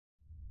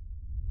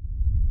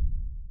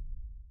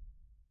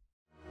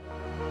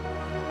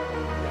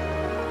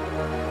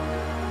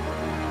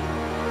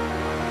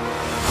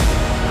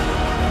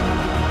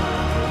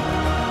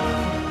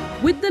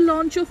With the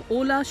launch of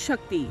Ola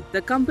Shakti,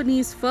 the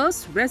company's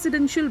first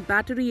residential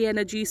battery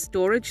energy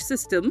storage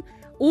system,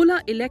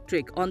 Ola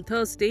Electric on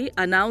Thursday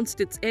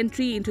announced its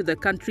entry into the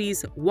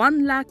country's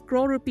 1 lakh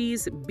crore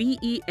rupees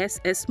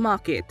BESS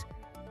market.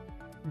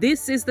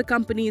 This is the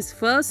company's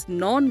first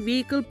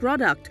non-vehicle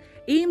product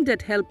aimed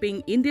at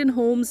helping Indian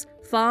homes,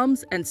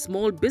 farms and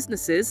small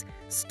businesses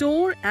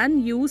store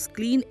and use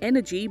clean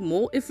energy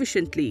more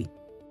efficiently.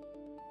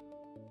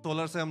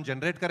 Solar से हम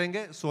generate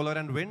करेंगे, solar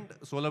and wind.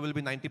 Solar will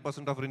be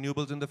 90% of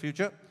renewables in the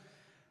future.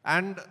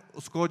 And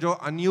उसको जो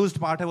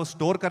unused part है वो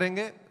store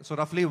करेंगे. So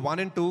roughly 1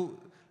 in 2,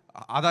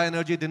 आधा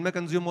energy दिन में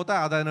consume होता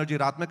है, आधा energy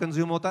रात में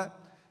consume होता है.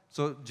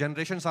 So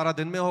generation सारा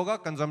दिन में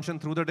होगा, consumption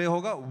through the day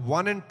होगा.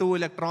 1 in 2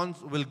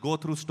 electrons will go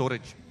through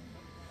storage.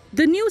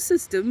 The new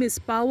system is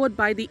powered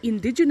by the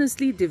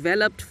indigenously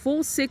developed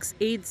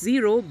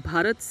 4680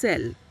 Bharat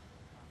cell.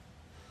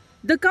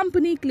 The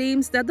company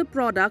claims that the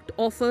product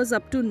offers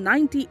up to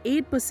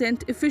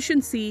 98%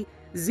 efficiency,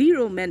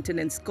 zero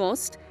maintenance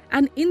cost,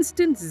 and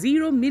instant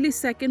 0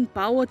 millisecond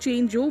power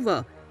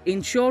changeover,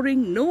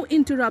 ensuring no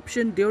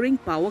interruption during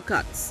power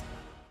cuts.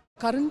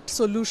 Current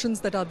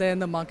solutions that are there in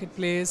the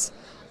marketplace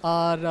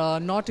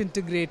are not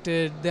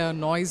integrated, they are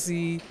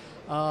noisy,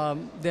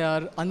 they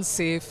are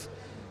unsafe.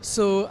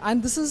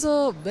 And this is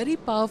a very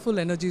powerful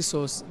energy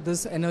source.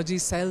 This energy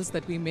cells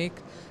that we make,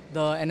 the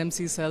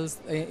NMC cells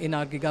in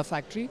our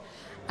gigafactory.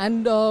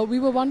 And we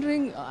were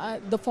wondering,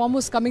 the form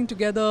was coming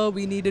together,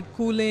 we needed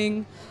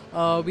cooling,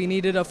 we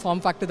needed a form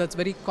factor that's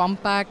very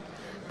compact.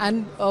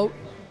 And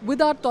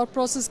with our thought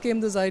process came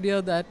this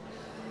idea that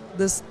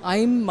this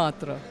Aim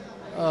Matra,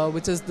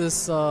 which is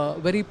this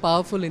very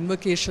powerful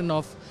invocation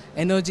of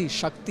energy,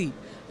 Shakti,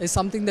 is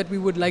something that we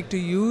would like to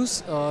use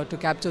to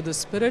capture the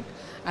spirit,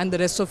 and the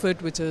rest of it,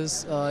 which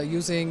is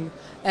using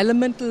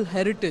elemental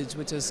heritage,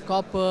 which is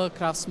copper,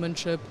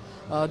 craftsmanship.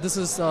 This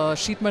is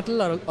sheet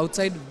metal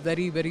outside,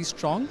 very, very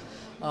strong.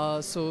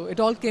 So it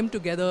all came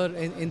together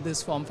in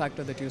this form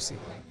factor that you see.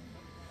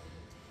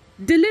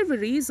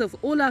 Deliveries of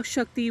Ola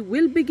Shakti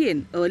will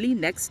begin early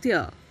next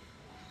year.